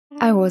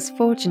I was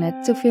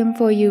fortunate to film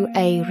for you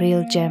a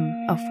real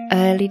gem of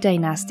early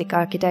dynastic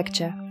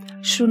architecture,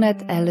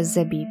 Shunet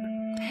el-Zebib.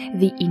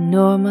 The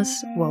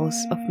enormous walls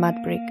of mud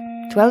brick,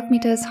 12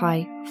 meters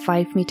high,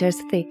 5 meters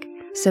thick,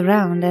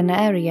 surround an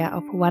area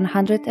of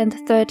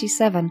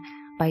 137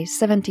 by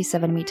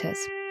 77 meters.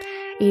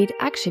 It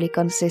actually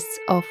consists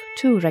of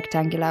 2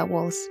 rectangular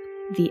walls.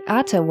 The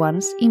outer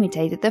ones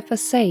imitate the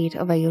facade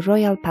of a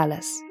royal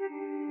palace.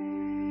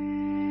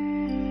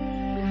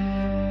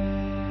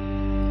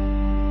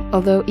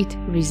 Although it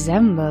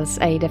resembles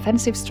a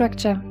defensive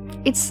structure,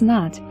 it's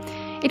not.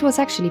 It was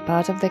actually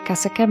part of the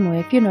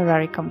Kasekhemwe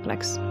funerary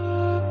complex.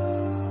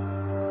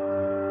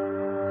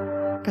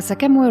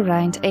 Kasekhemwe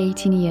reigned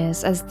 18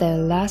 years as the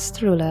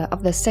last ruler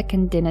of the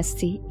second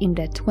dynasty in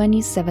the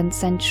 27th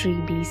century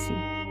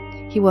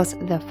BC. He was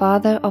the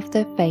father of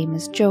the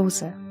famous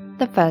Djoser,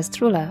 the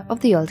first ruler of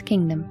the Old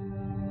Kingdom.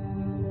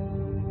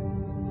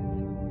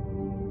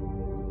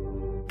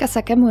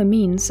 Kasekhemwe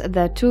means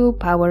the 2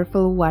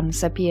 powerful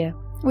ones appear,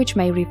 which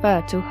may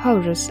refer to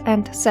Horus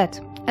and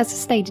Set as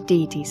state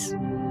deities.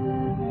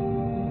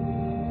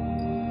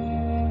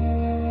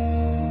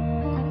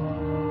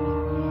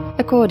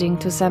 According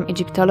to some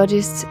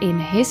Egyptologists, in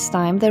his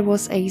time there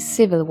was a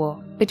civil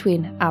war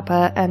between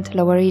Upper and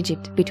Lower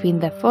Egypt between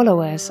the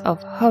followers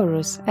of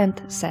Horus and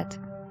Set.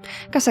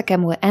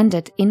 Kasekhemwe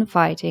ended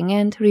infighting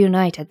and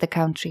reunited the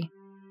country.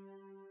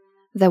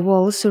 The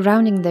wall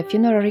surrounding the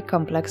funerary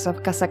complex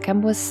of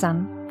Kasekhemwe's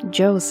son,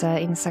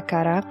 Djoser in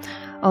Saqqara,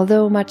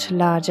 although much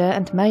larger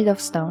and made of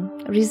stone,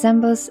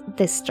 resembles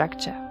this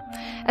structure.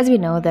 As we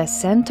know, the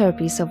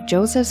centerpiece of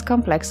Djoser's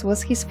complex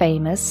was his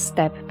famous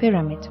step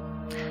pyramid.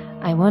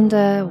 I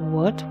wonder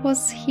what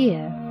was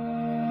here?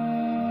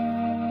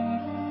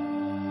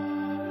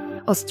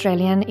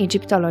 Australian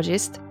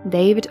Egyptologist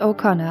David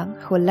O'Connor,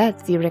 who led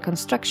the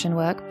reconstruction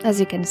work, as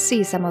you can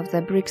see some of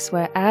the bricks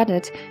were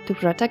added to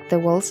protect the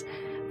walls,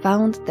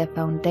 found the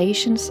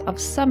foundations of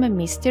some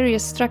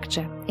mysterious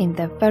structure in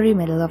the very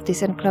middle of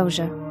this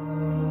enclosure.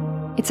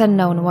 It's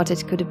unknown what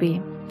it could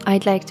be.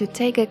 I'd like to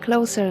take a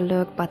closer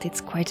look, but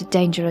it's quite a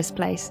dangerous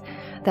place.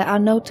 There are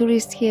no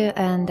tourists here,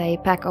 and a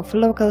pack of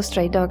local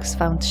stray dogs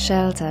found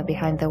shelter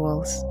behind the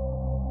walls.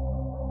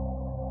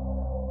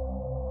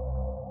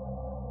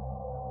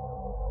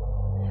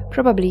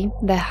 Probably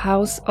the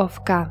House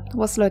of Ka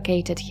was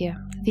located here,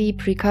 the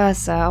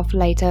precursor of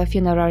later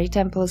funerary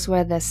temples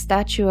where the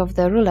statue of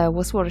the ruler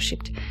was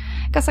worshipped.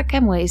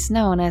 Kasekhemwe is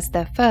known as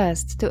the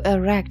first to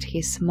erect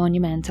his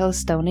monumental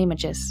stone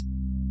images.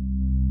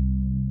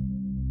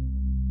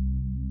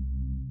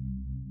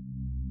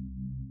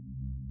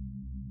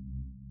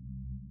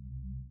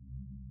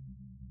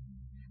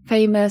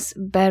 Famous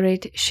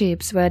buried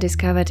ships were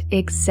discovered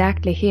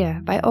exactly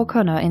here by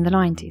O'Connor in the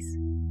 90s.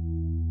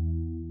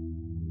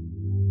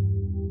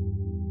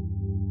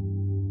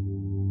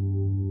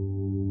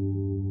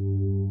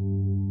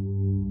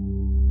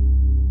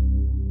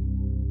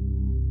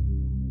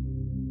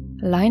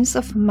 Lines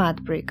of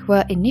mud brick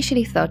were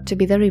initially thought to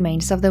be the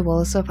remains of the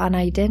walls of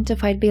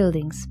unidentified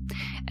buildings.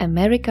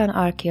 American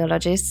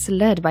archaeologists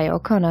led by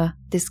O'Connor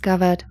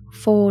discovered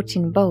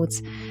 14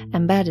 boats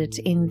embedded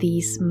in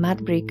these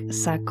mud brick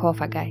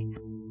sarcophagi.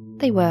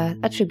 They were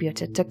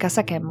attributed to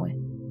Kasekhemwe.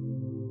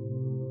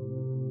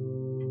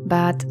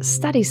 But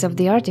studies of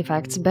the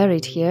artifacts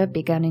buried here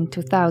began in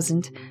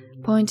 2000,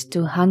 point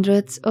to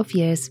hundreds of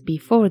years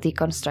before the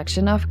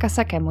construction of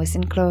Kasekhemwe's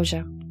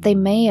enclosure. They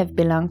may have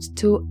belonged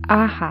to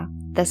Aha,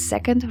 the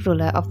second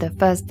ruler of the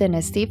first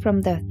dynasty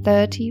from the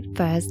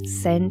 31st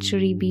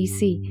century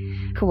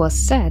BC, who was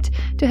said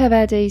to have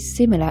had a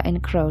similar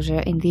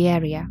enclosure in the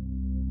area.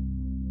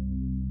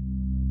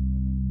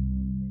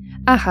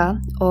 Aha,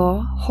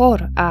 or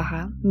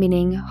Hor-Aha,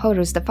 meaning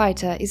Horus the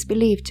fighter, is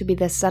believed to be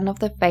the son of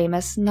the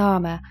famous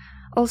Narmer,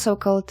 also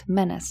called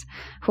Menes,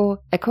 who,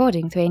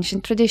 according to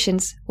ancient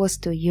traditions, was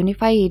to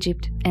unify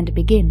Egypt and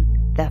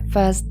begin the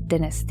first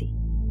dynasty.